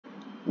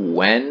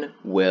When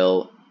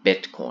will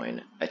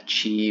Bitcoin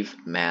achieve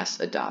mass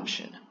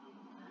adoption?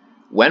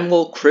 When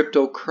will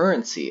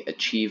cryptocurrency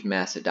achieve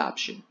mass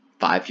adoption?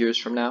 5 years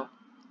from now?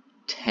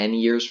 10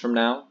 years from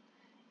now?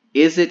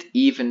 Is it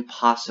even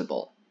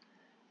possible?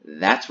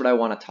 That's what I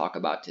want to talk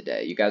about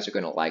today. You guys are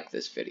going to like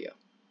this video.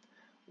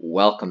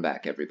 Welcome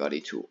back,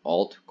 everybody, to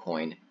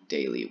Altcoin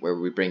Daily, where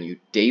we bring you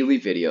daily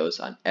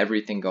videos on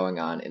everything going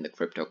on in the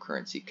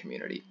cryptocurrency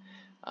community.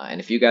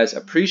 And if you guys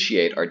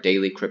appreciate our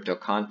daily crypto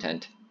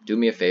content, do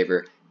me a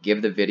favor,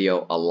 give the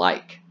video a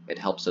like. It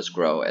helps us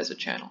grow as a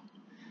channel.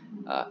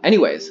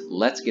 Anyways,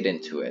 let's get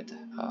into it.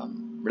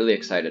 Really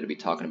excited to be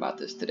talking about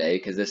this today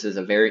because this is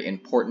a very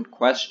important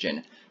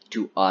question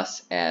to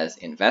us as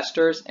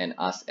investors and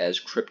us as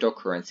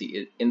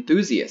cryptocurrency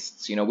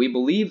enthusiasts. You know, we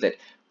believe that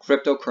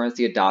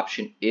cryptocurrency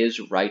adoption is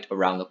right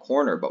around the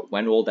corner, but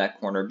when will that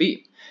corner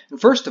be? And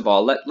first of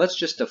all, let's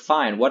just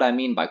define what I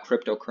mean by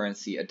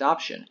cryptocurrency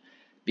adoption,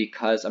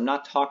 because I'm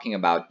not talking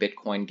about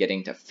Bitcoin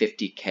getting to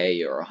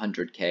 50K or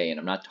 100K, and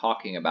I'm not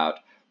talking about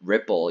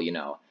Ripple,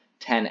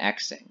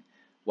 10xing.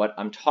 What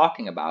I'm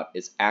talking about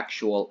is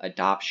actual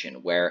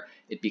adoption, where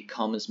it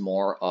becomes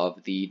more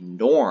of the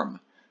norm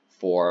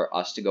for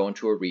us to go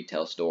into a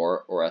retail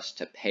store or us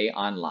to pay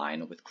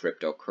online with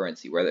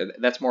cryptocurrency, where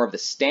that's more of the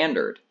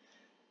standard.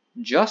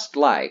 Just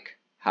like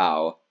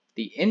how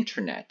the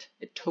internet,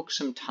 it took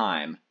some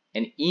time,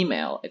 and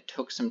email, it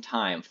took some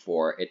time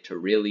for it to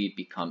really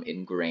become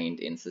ingrained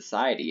in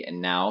society.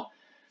 And now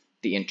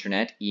the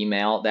internet,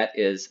 email, that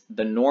is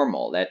the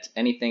normal, that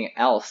anything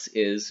else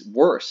is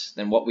worse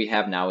than what we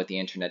have now with the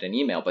internet and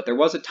email. But there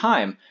was a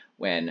time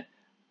when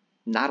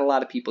not a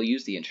lot of people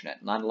used the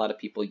internet, not a lot of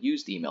people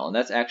used email. And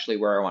that's actually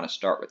where I want to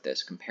start with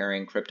this,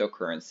 comparing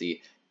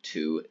cryptocurrency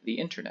to the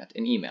internet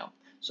and email.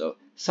 So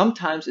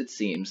sometimes it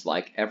seems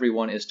like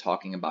everyone is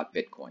talking about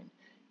Bitcoin,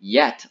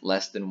 yet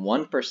less than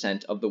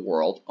 1% of the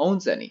world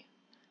owns any.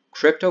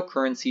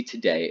 Cryptocurrency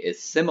today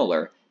is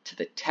similar to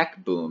the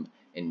tech boom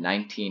in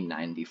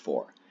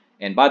 1994.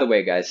 And by the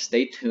way, guys,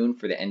 stay tuned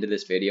for the end of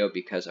this video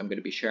because I'm going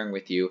to be sharing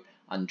with you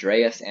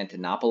Andreas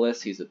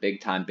Antonopoulos. He's a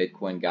big-time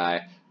Bitcoin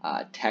guy,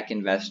 tech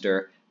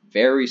investor,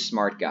 very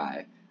smart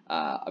guy.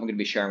 I'm going to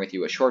be sharing with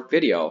you a short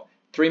video,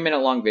 3-minute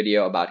long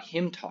video about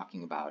him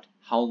talking about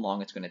how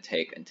long it's going to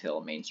take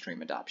until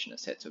mainstream adoption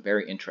is hit. So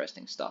very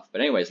interesting stuff.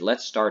 But anyways,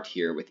 let's start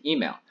here with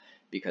email,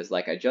 because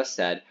like I just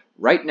said,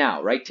 right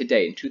now, right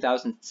today, in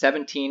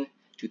 2017,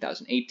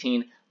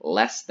 2018,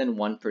 less than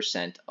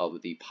 1%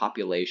 of the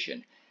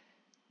population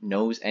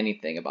knows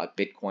anything about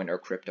Bitcoin or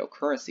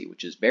cryptocurrency,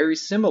 which is very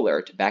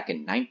similar to back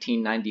in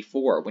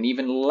 1994, when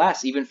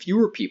even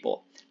fewer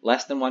people,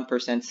 less than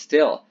 1%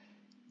 still,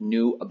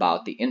 knew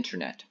about the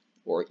internet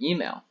or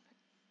email.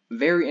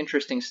 Very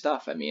interesting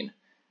stuff. I mean,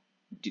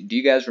 do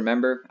you guys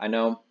remember? I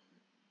know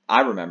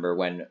I remember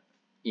when,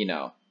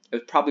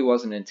 it probably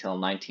wasn't until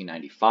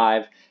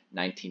 1995,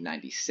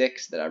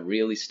 1996 that I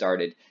really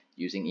started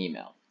using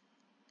email.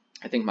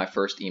 I think my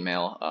first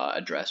email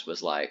address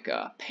was like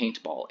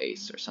Paintball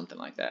Ace or something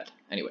like that.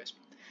 Anyways,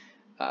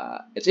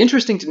 it's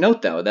interesting to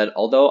note, though, that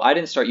although I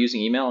didn't start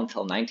using email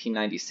until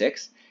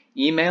 1996,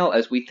 email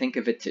as we think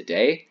of it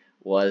today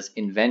was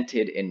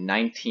invented in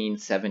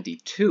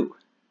 1972.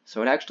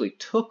 So it actually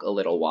took a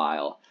little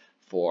while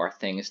for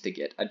things to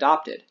get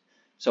adopted.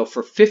 So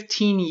for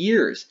 15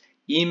 years,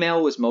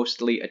 email was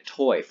mostly a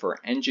toy for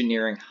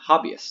engineering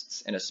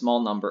hobbyists and a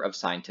small number of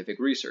scientific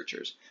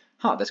researchers.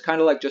 That's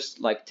kind of like just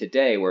like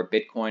today, where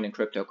Bitcoin and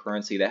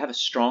cryptocurrency, they have a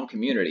strong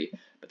community,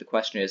 but the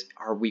question is,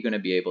 are we going to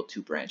be able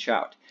to branch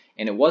out?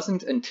 And it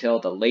wasn't until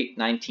the late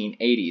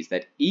 1980s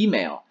that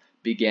email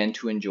began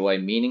to enjoy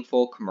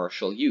meaningful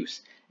commercial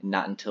use, and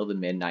not until the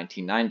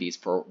mid-1990s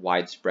for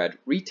widespread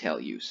retail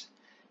use.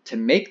 To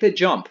make the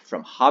jump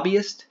from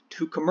hobbyist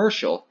to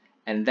commercial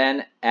and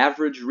then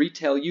average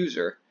retail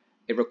user,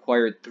 it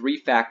required 3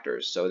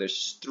 factors. So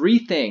there's 3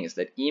 things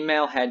that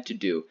email had to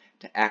do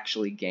to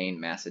actually gain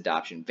mass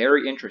adoption.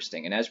 Very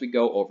interesting. And as we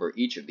go over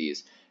each of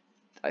these,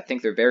 I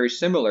think they're very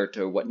similar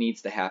to what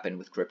needs to happen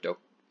with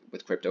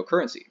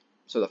cryptocurrency.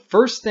 So the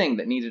first thing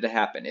that needed to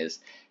happen is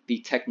the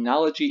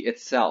technology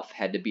itself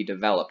had to be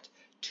developed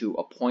to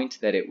a point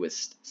that it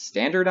was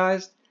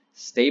standardized,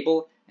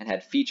 stable, and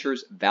had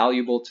features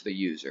valuable to the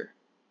user.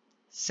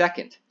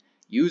 Second,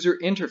 user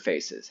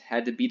interfaces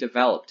had to be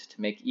developed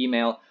to make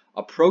email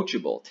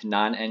approachable to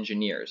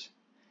non-engineers.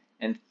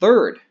 And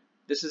third,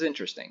 this is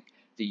interesting,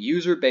 the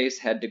user base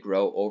had to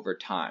grow over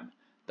time.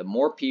 The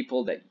more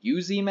people that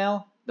use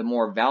email, the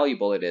more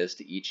valuable it is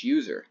to each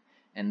user.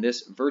 And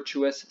this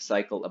virtuous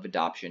cycle of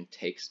adoption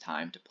takes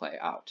time to play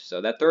out.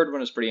 So that third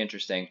one is pretty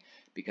interesting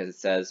because it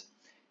says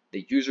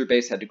the user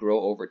base had to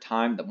grow over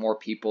time. The more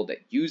people that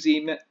use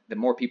email,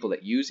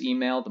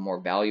 the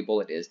more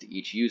valuable it is to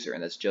each user.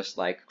 And that's just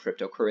like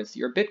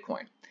cryptocurrency or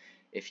Bitcoin.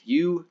 If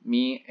you,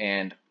 me,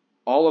 and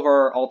all of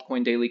our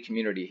Altcoin Daily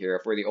community here,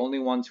 if we're the only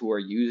ones who are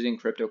using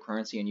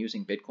cryptocurrency and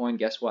using Bitcoin,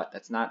 guess what?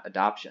 That's not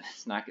adoption.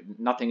 It's not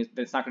going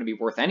to be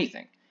worth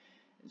anything.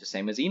 It's the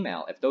same as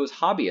email. If those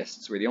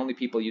hobbyists were the only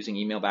people using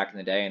email back in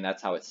the day and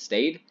that's how it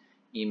stayed,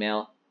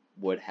 email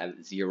would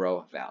have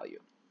zero value.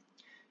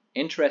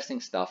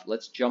 Interesting stuff.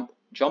 Let's jump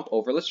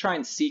over. Let's try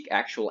and seek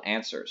actual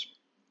answers.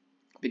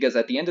 Because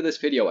at the end of this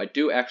video, I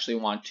do actually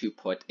want to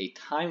put a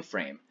time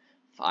frame,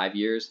 5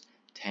 years,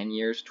 10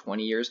 years,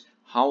 20 years.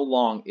 How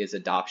long is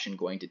adoption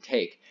going to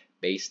take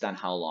based on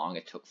how long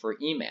it took for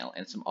email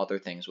and some other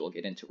things we'll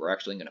get into. We're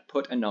actually going to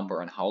put a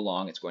number on how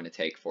long it's going to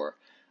take for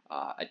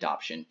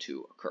adoption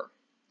to occur.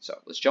 So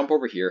let's jump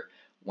over here.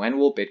 When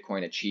will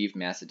Bitcoin achieve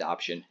mass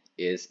adoption?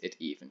 Is it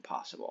even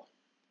possible?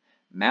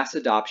 Mass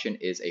adoption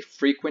is a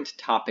frequent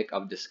topic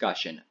of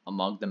discussion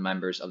among the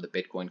members of the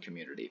Bitcoin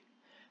community.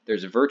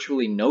 There's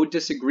virtually no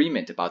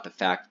disagreement about the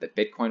fact that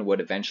Bitcoin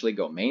would eventually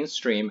go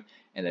mainstream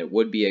and that it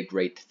would be a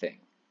great thing.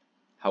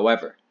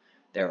 However,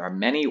 there are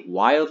many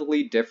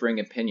wildly differing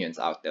opinions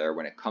out there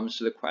when it comes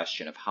to the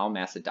question of how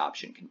mass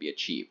adoption can be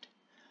achieved.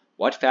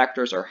 What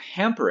factors are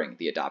hampering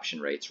the adoption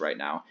rates right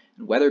now,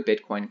 and whether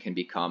Bitcoin can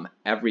become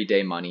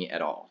everyday money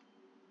at all.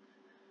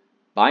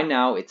 By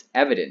now, it's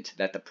evident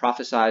that the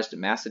prophesized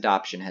mass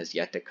adoption has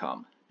yet to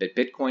come, but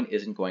Bitcoin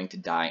isn't going to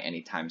die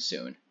anytime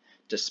soon,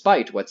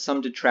 despite what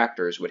some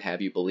detractors would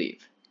have you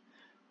believe.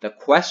 The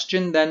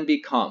question then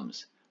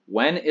becomes,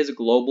 when is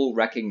global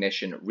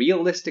recognition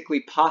realistically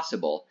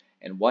possible,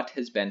 and what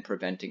has been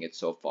preventing it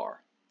so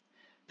far?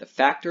 The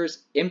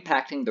factors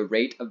impacting the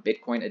rate of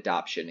Bitcoin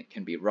adoption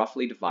can be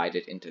roughly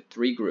divided into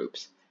 3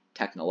 groups: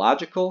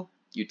 technological,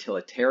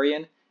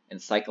 utilitarian, and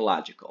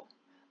psychological.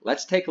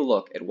 Let's take a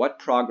look at what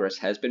progress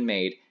has been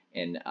made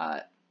in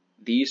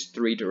these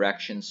 3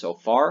 directions so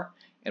far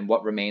and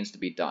what remains to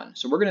be done.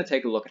 So we're going to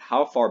take a look at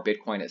how far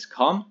Bitcoin has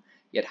come,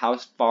 yet how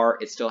far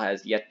it still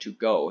has yet to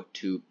go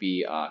to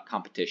be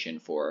competition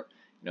for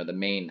the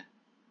main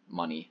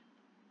money,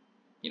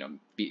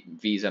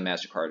 Visa,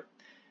 MasterCard.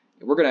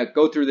 We're going to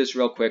go through this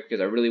real quick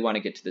because I really want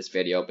to get to this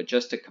video, but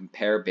just to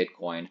compare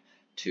Bitcoin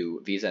to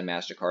Visa and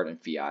MasterCard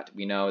and fiat,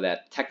 we know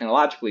that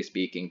technologically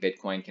speaking,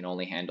 Bitcoin can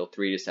only handle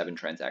 3 to 7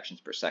 transactions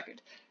per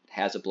second. It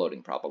has a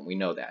bloating problem. We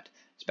know that,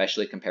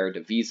 especially compared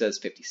to Visa's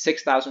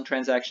 56,000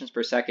 transactions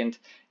per second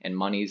and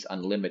money's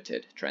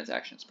unlimited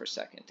transactions per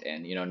second.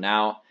 And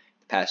now,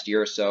 the past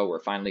year or so, we're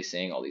finally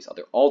seeing all these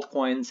other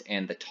altcoins,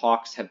 and the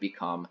talks have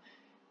become,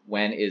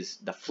 when is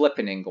the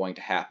flippening going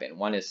to happen?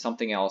 When is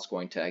something else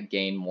going to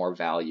gain more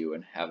value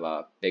and have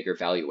a bigger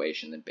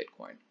valuation than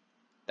Bitcoin?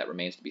 That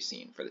remains to be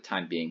seen. For the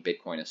time being,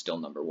 Bitcoin is still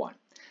number 1.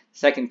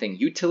 Second thing,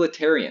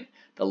 utilitarian,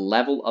 the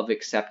level of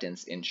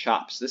acceptance in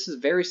shops. This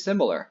is very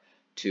similar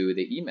to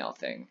the email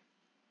thing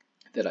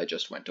that I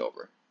just went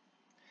over.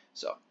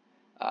 So,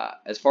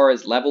 as far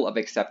as level of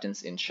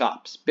acceptance in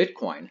shops,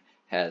 Bitcoin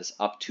has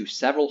up to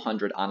several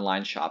hundred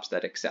online shops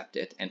that accept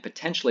it, and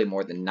potentially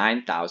more than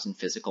 9,000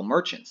 physical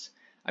merchants.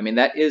 I mean,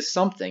 that is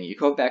something. You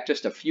go back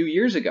just a few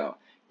years ago.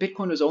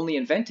 Bitcoin was only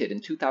invented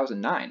in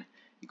 2009.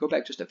 You go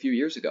back just a few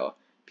years ago,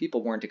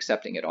 people weren't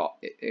accepting it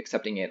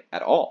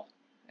at all.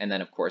 And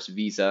then, of course,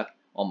 Visa,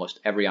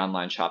 almost every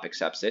online shop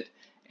accepts it,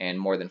 and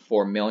more than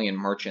 4 million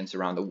merchants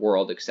around the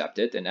world accept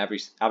it, and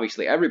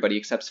obviously everybody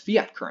accepts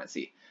fiat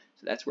currency.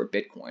 So that's where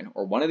Bitcoin,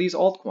 or one of these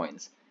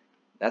altcoins,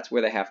 that's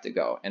where they have to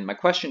go. And my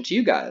question to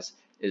you guys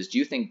is, do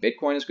you think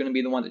Bitcoin is going to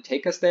be the one to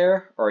take us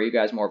there, or are you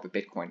guys more of a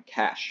Bitcoin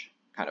Cash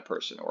kind of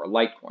person, or a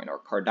Litecoin, or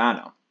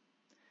Cardano?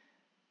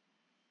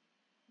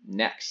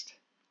 Next,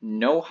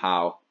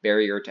 know-how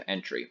barrier to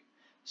entry.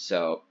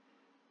 So,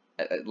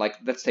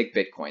 let's take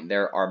Bitcoin.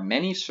 There are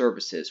many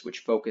services which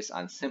focus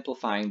on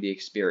simplifying the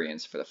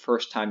experience for the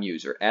first-time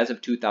user. As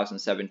of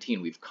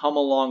 2017, we've come a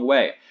long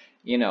way.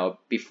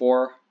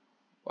 Before,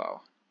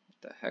 wow,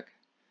 what the heck?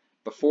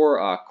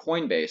 Before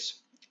Coinbase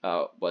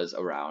was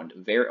around,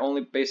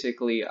 only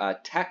basically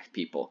tech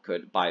people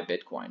could buy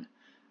Bitcoin.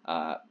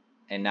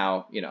 And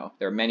now,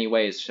 there are many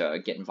ways to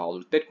get involved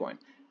with Bitcoin.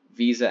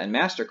 Visa and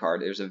MasterCard,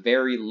 there's a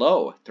very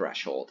low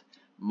threshold.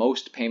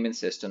 Most payment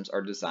systems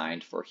are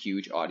designed for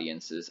huge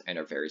audiences and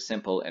are very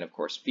simple. And of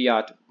course,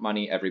 fiat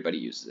money, everybody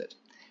uses it.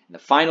 And the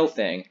final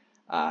thing,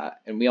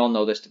 and we all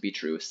know this to be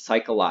true,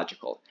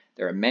 psychological.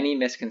 There are many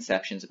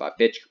misconceptions about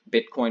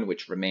Bitcoin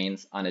which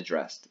remains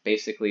unaddressed.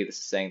 Basically, this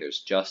is saying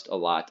there's just a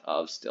lot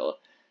of still,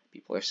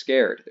 people are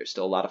scared. There's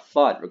still a lot of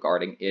FUD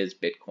regarding, is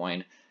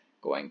Bitcoin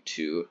going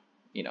to,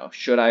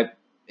 should I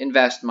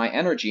invest my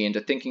energy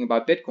into thinking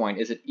about Bitcoin?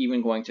 Is it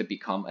even going to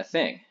become a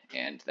thing?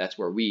 And that's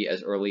where we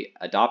as early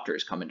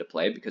adopters come into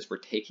play, because we're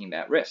taking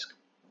that risk.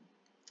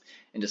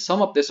 And to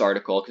sum up this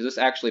article, because this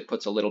actually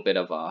puts a little bit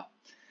of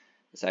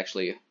this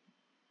actually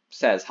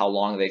says how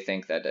long they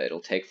think that it'll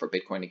take for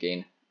Bitcoin to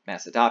gain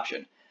mass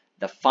adoption.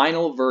 The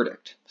final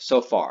verdict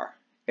so far,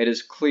 it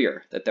is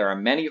clear that there are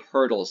many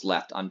hurdles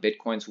left on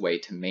Bitcoin's way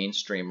to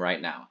mainstream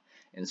right now,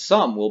 and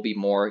some will be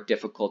more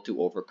difficult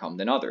to overcome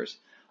than others.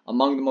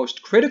 Among the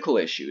most critical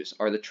issues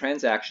are the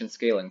transaction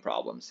scaling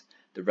problems,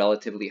 the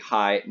relatively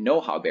high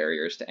know-how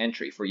barriers to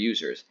entry for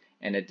users,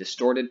 and a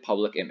distorted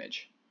public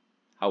image.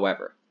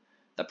 However,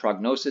 the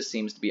prognosis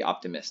seems to be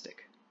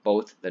optimistic.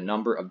 Both the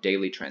number of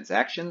daily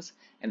transactions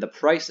and the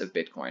price of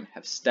Bitcoin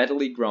have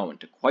steadily grown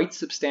to quite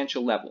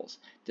substantial levels,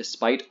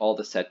 despite all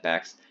the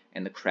setbacks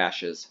and the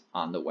crashes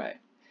on the way.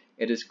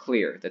 it is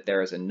clear that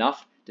there is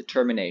enough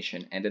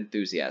determination and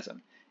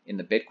enthusiasm in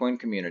the Bitcoin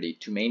community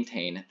to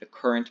maintain the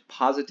current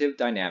positive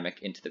dynamic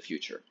into the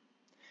future.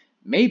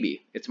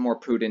 Maybe it's more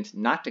prudent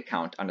not to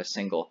count on a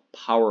single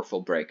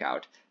powerful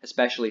breakout,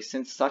 especially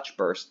since such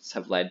bursts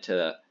have led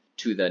to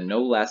the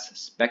no less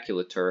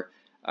speculator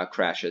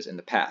crashes in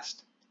the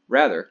past.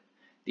 Rather,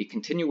 the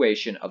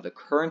continuation of the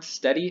current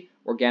steady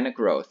organic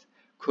growth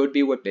could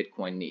be what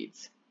Bitcoin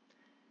needs.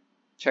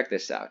 Check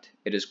this out.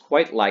 It is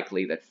quite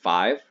likely that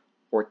 5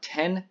 or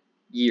 10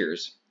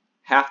 years,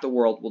 half the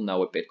world will know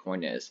what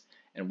Bitcoin is,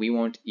 and we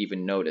won't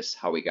even notice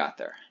how we got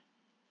there.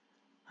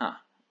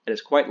 It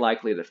is quite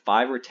likely that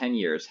 5 or 10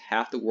 years,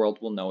 half the world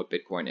will know what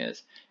Bitcoin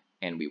is,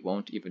 and we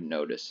won't even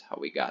notice how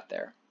we got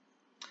there.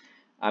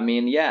 I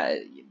mean, yeah,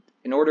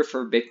 in order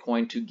for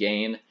Bitcoin to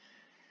gain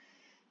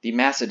the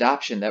mass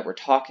adoption that we're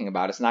talking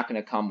about, it's not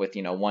going to come with,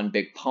 one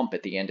big pump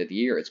at the end of the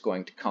year. It's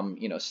going to come,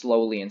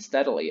 slowly and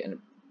steadily. And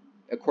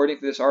according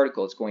to this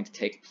article, it's going to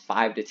take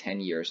 5 to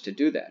 10 years to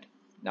do that.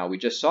 Now, we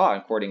just saw,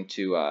 according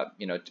to,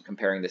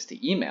 comparing this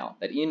to email,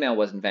 that email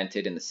was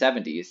invented in the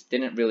 70s,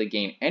 didn't really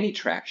gain any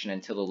traction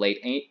until the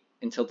late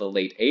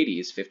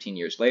 80s, 15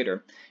 years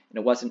later, and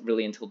it wasn't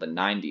really until the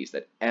 90s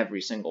that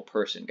every single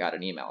person got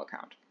an email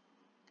account.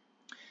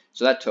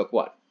 So that took,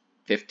 what,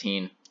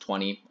 15,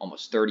 20,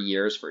 almost 30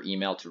 years for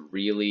email to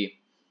really,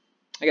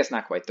 I guess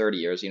not quite 30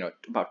 years,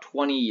 about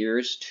 20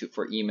 years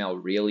for email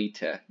really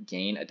to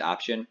gain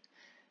adoption.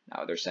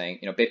 Now they're saying,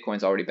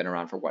 Bitcoin's already been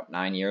around for, what,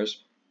 9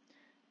 years?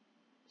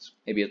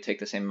 Maybe it'll take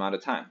the same amount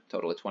of time,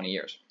 total of 20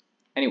 years.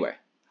 Anyway,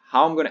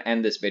 how I'm going to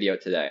end this video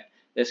today.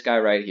 This guy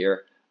right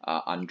here,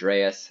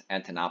 Andreas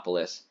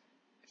Antonopoulos.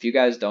 If you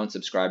guys don't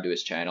subscribe to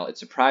his channel, it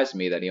surprised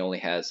me that he only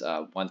has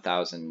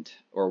 1,000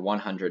 or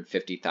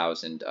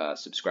 150,000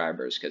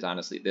 subscribers, because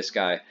honestly, this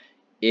guy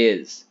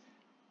is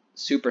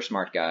super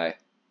smart guy,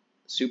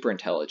 super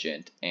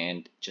intelligent,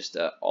 and just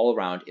an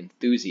all-around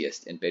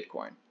enthusiast in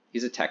Bitcoin.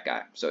 He's a tech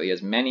guy, so he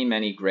has many,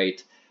 many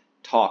great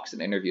talks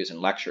and interviews and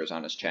lectures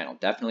on his channel.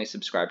 Definitely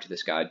subscribe to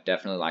this guy.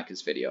 Definitely like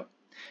his video.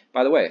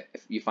 By the way,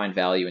 if you find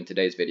value in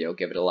today's video,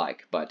 give it a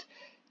like. But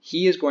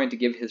he is going to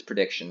give his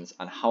predictions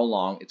on how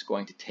long it's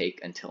going to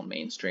take until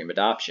mainstream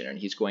adoption, and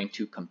he's going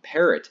to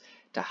compare it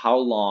to how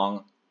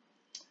long.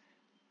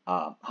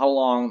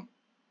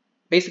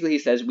 Basically, he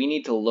says we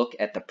need to look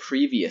at the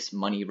previous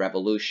money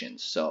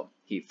revolutions. So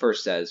he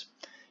first says,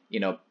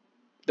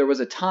 there was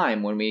a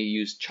time when we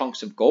used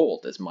chunks of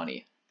gold as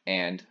money,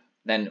 and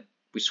then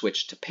we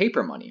switched to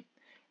paper money,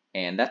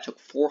 and that took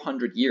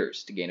 400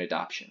 years to gain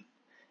adoption.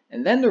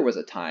 And then there was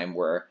a time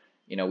where,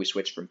 we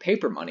switched from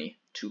paper money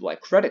to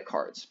like credit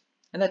cards,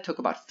 and that took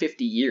about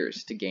 50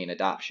 years to gain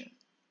adoption.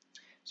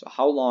 So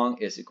how long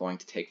is it going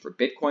to take for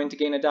Bitcoin to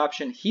gain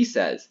adoption? He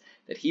says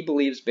that he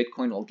believes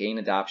Bitcoin will gain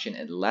adoption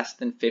in less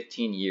than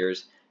 15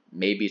 years,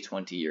 maybe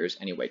 20 years.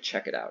 Anyway,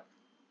 check it out.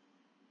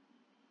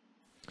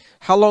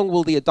 How long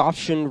will the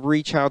adoption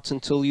reach out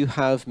until you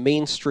have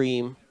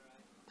mainstream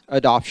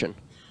adoption?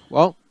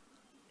 Well,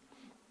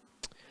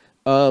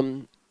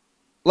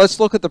 let's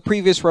look at the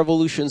previous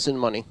revolutions in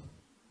money.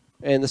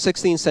 In the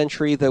 16th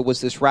century, there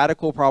was this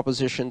radical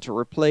proposition to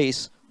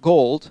replace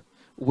gold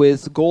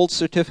with gold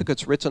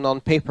certificates written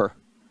on paper.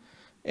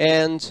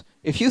 And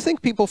if you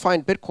think people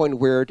find Bitcoin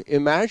weird,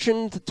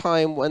 imagine the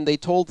time when they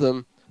told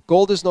them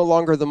gold is no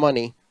longer the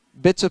money,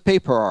 bits of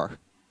paper are.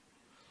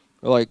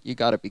 They're like, you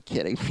gotta be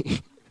kidding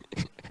me.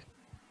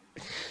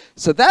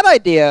 So that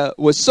idea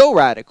was so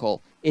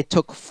radical, it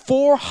took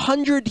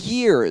 400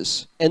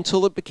 years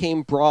until it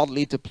became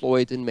broadly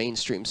deployed in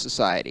mainstream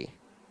society,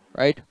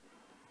 right?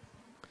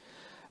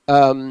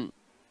 The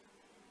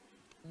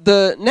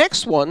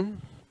next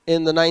one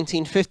in the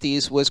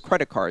 1950s was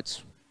credit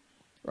cards,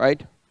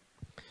 right?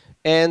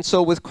 And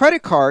so with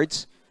credit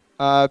cards,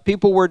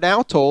 people were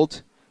now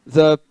told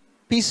the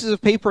pieces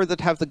of paper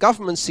that have the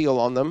government seal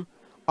on them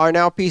are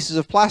now pieces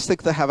of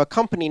plastic that have a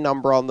company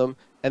number on them,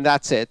 and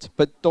that's it.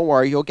 But don't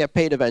worry, you'll get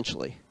paid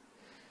eventually.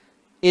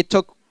 It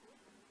took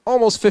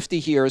almost 50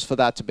 years for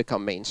that to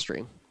become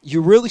mainstream.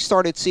 You really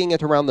started seeing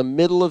it around the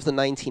middle of the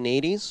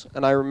 1980s,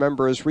 and I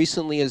remember as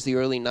recently as the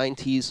early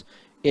 90s,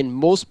 in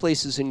most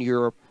places in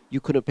Europe, you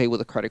couldn't pay with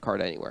a credit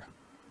card anywhere,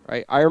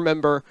 right? I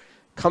remember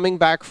coming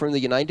back from the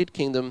United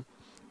Kingdom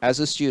as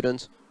a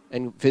student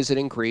and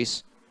visiting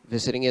Greece,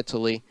 visiting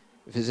Italy,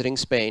 visiting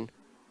Spain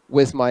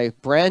with my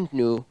brand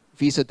new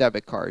Visa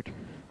debit card.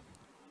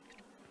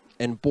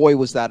 And boy,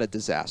 was that a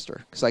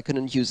disaster, because I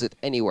couldn't use it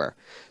anywhere.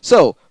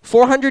 So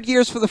 400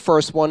 years for the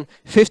first one,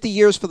 50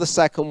 years for the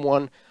second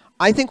one.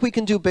 I think we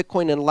can do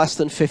Bitcoin in less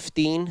than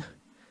 15,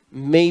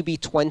 maybe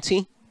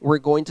 20. We're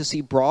going to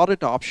see broad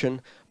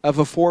adoption of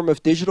a form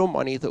of digital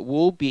money that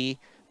will be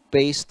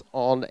based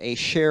on a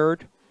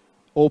shared,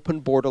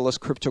 open, borderless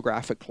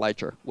cryptographic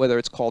ledger. Whether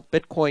it's called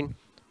Bitcoin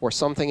or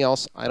something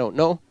else, I don't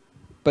know,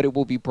 but it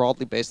will be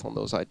broadly based on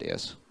those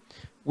ideas.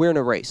 We're in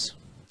a race.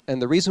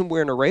 And the reason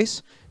we're in a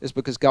race is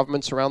because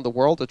governments around the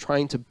world are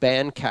trying to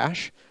ban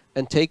cash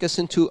and take us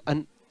into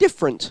a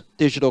different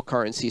digital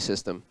currency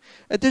system.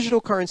 A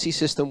digital currency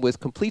system with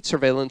complete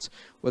surveillance,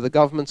 where the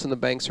governments and the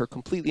banks are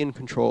completely in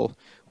control,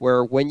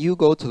 where when you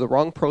go to the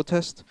wrong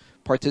protest,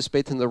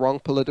 participate in the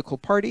wrong political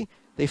party,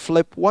 they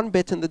flip one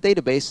bit in the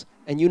database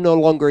and you no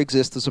longer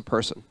exist as a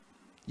person.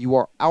 You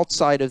are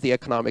outside of the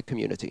economic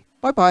community.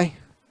 Bye-bye.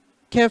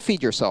 Can't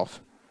feed yourself.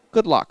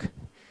 Good luck.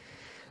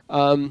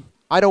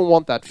 I don't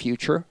want that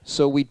future,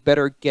 so we'd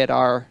better get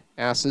our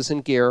asses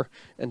in gear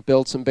and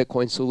build some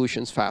Bitcoin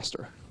solutions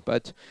faster.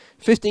 But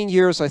 15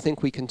 years, I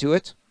think we can do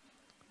it.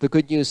 The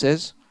good news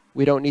is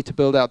we don't need to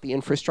build out the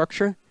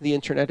infrastructure. The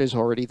internet is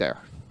already there.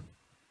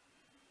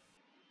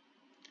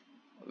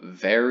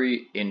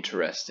 Very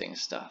interesting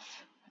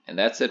stuff. And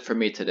that's it for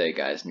me today,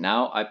 guys.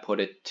 Now I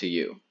put it to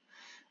you.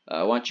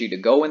 I want you to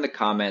go in the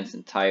comments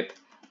and type,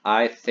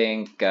 I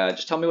think,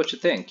 just tell me what you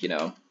think, you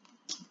know.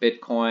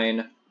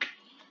 Bitcoin,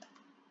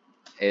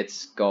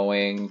 it's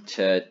going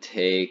to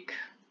take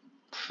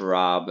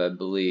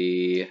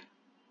probably,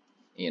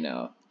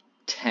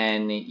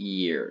 10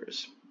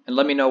 years. And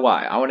let me know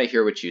why. I want to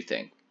hear what you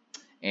think.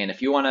 And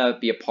if you want to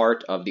be a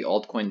part of the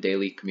Altcoin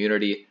Daily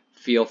community,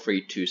 feel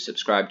free to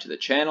subscribe to the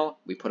channel.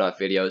 We put out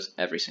videos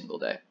every single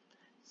day.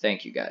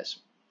 Thank you, guys.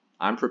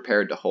 I'm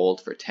prepared to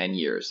hold for 10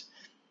 years.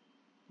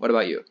 What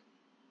about you?